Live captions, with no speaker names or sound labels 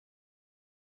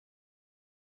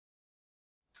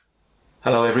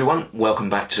Hello everyone,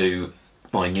 welcome back to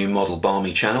my new model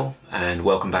Balmy channel and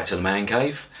welcome back to the Man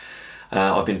Cave.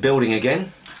 I've been building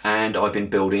again and I've been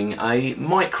building a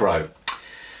micro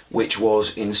which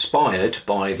was inspired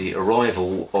by the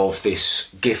arrival of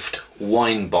this gift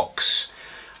wine box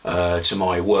to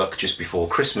my work just before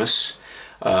Christmas.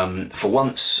 For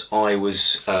once I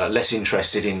was less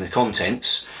interested in the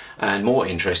contents and more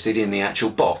interested in the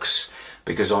actual box,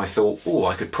 because I thought, oh,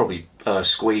 I could probably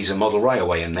squeeze a model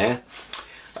railway in there.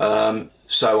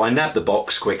 So I nabbed the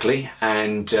box quickly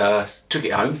and took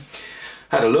it home,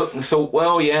 had a look and thought,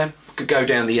 well, yeah, could go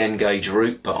down the N-gauge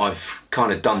route, but I've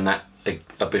kind of done that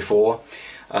before.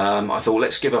 I thought,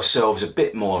 let's give ourselves a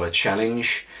bit more of a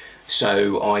challenge.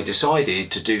 So I decided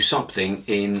to do something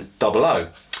in 00.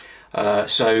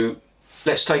 So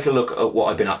let's take a look at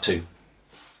what I've been up to.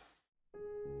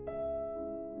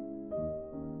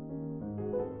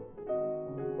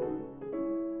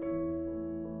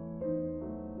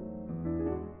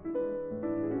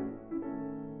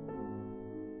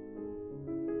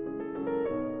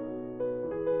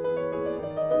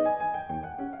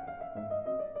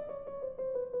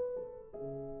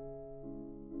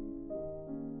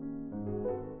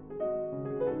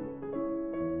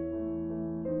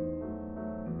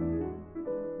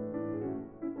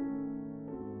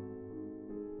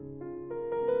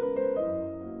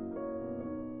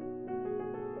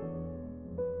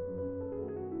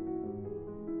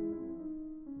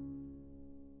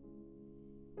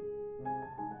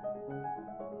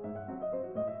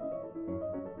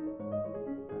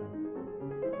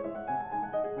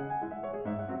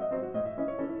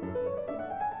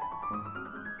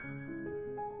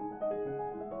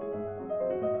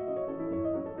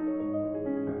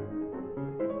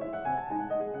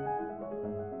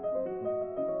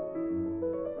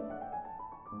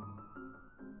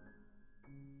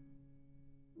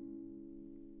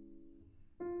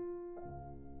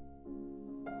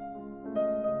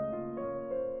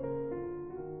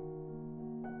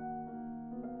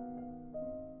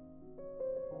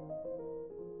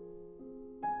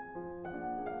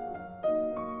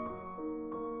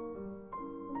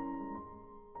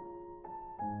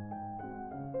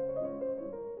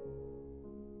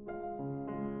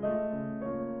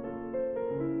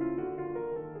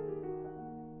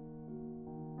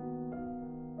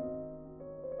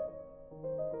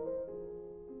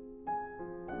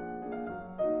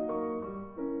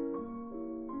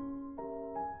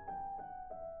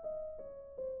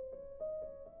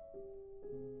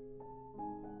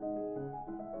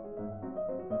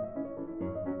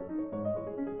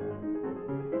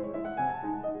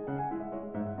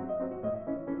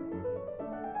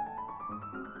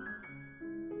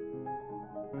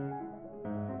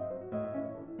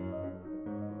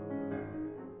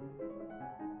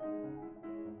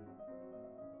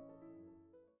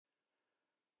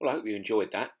 Well, I hope you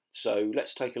enjoyed that. So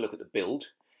let's take a look at the build.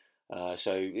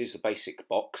 So here's the basic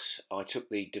box. I took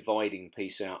the dividing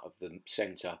piece out of the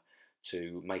centre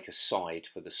to make a side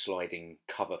for the sliding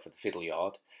cover for the fiddle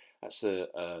yard. That's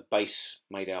the base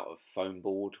made out of foam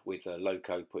board with a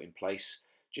loco put in place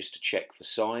just to check for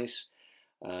size.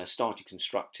 Started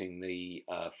constructing the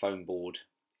foam board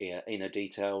inner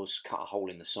details, cut a hole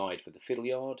in the side for the fiddle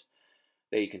yard.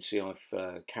 There you can see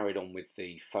I've carried on with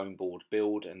the foam board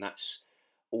build, and that's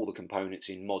all the components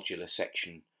in modular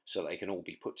section so they can all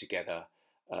be put together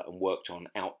and worked on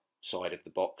outside of the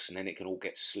box, and then it can all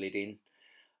get slid in.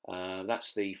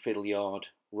 That's the fiddle yard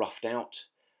roughed out.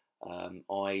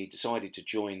 I decided to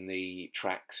join the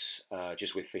tracks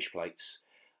just with fish plates.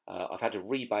 I've had to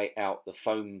rebate out the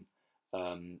foam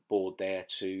board there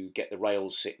to get the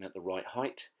rails sitting at the right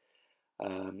height.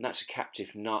 That's a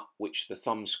captive nut which the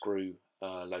thumb screw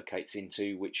locates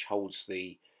into, which holds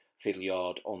the fiddle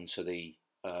yard onto the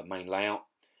main layout.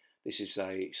 This is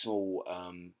a small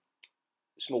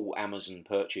Amazon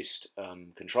purchased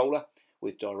controller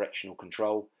with directional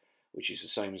control, which is the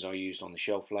same as I used on the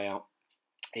shelf layout.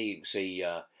 Here you can see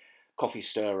coffee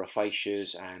stirrer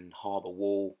fascias and harbour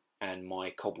wall and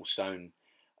my cobblestone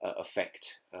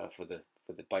effect for the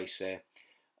base there.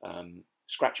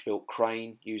 Scratch built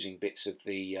crane using bits of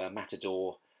the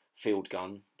Matador field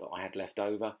gun that I had left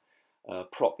over,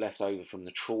 prop left over from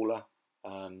the trawler,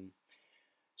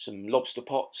 some lobster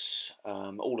pots.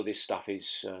 All of this stuff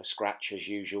is scratch as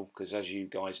usual, because as you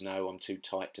guys know, I'm too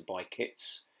tight to buy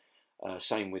kits.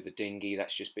 Same with the dinghy,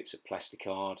 that's just bits of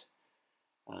plasticard.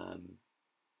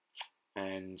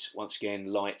 And once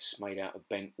again, lights made out of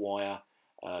bent wire,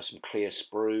 some clear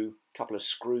sprue, a couple of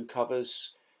screw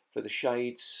covers for the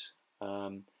shades,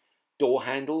 door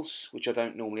handles, which I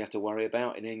don't normally have to worry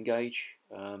about in N-gauge.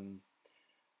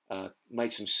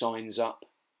 Made some signs up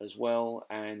as well,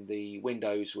 and the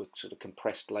windows were sort of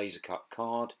compressed laser cut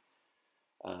card.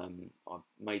 I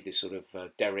made this sort of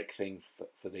derrick thing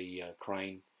for the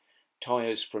crane.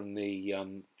 Tyres from the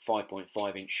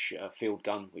 5.5 inch field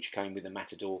gun, which came with the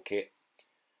Matador kit.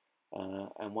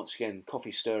 And once again,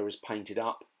 coffee stirrers painted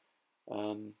up.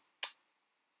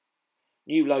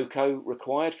 New loco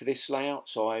required for this layout,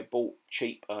 so I bought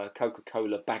cheap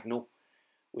Coca-Cola Bagnall,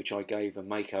 which I gave a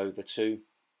makeover to.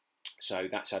 So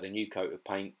that's had a new coat of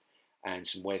paint and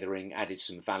some weathering, added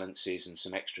some valances and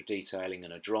some extra detailing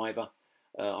and a driver.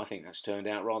 I think that's turned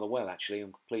out rather well, actually.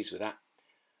 I'm pleased with that.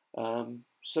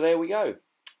 So there we go.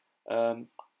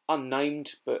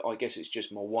 Unnamed, but I guess it's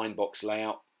just my wine box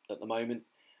layout at the moment.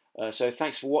 So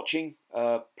thanks for watching.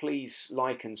 Please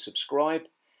like and subscribe,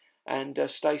 and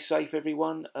stay safe,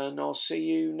 everyone, and I'll see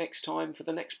you next time for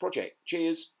the next project.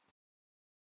 Cheers.